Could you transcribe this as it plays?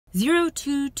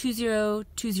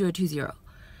02202020.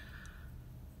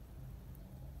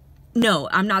 No,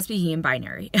 I'm not speaking in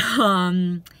binary.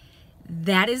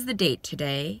 That is the date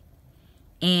today,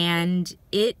 and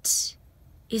it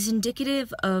is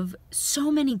indicative of so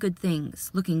many good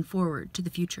things looking forward to the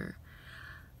future.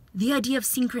 The idea of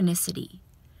synchronicity,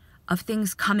 of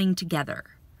things coming together.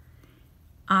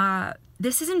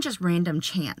 This isn't just random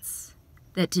chance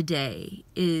that today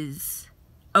is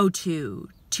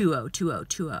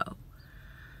 02202020.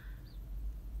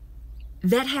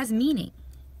 That has meaning.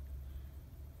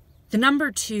 The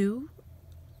number 2,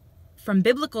 from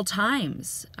biblical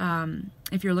times,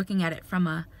 if you're looking at it from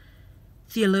a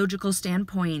theological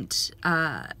standpoint,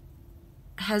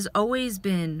 has always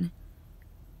been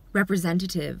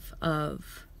representative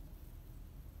of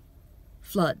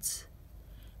floods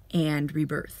and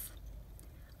rebirth.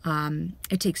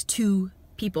 It takes 2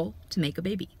 people to make a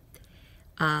baby,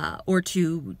 or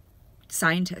 2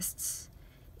 scientists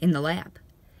in the lab.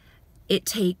 It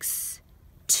takes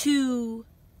 2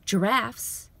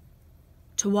 giraffes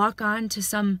to walk on to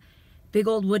some big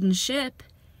old wooden ship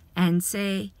and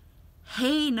say,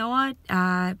 hey, Noah,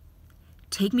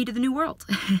 take me to the new world.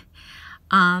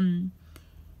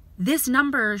 This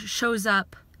number shows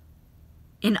up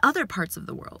in other parts of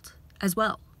the world as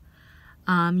well.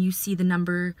 You see the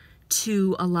number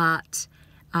 2 a lot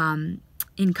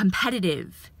in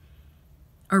competitive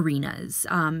arenas.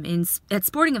 At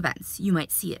sporting events, you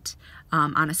might see it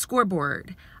on a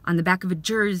scoreboard, on the back of a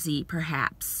jersey,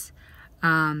 perhaps.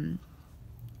 The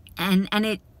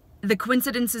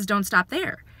coincidences don't stop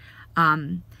there.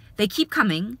 They keep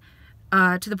coming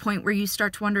to the point where you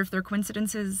start to wonder if they're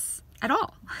coincidences at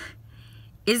all.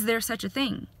 Is there such a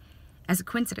thing as a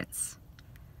coincidence?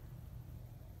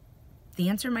 The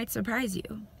answer might surprise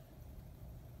you.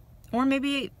 Or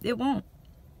maybe it won't.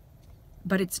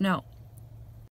 But it's no.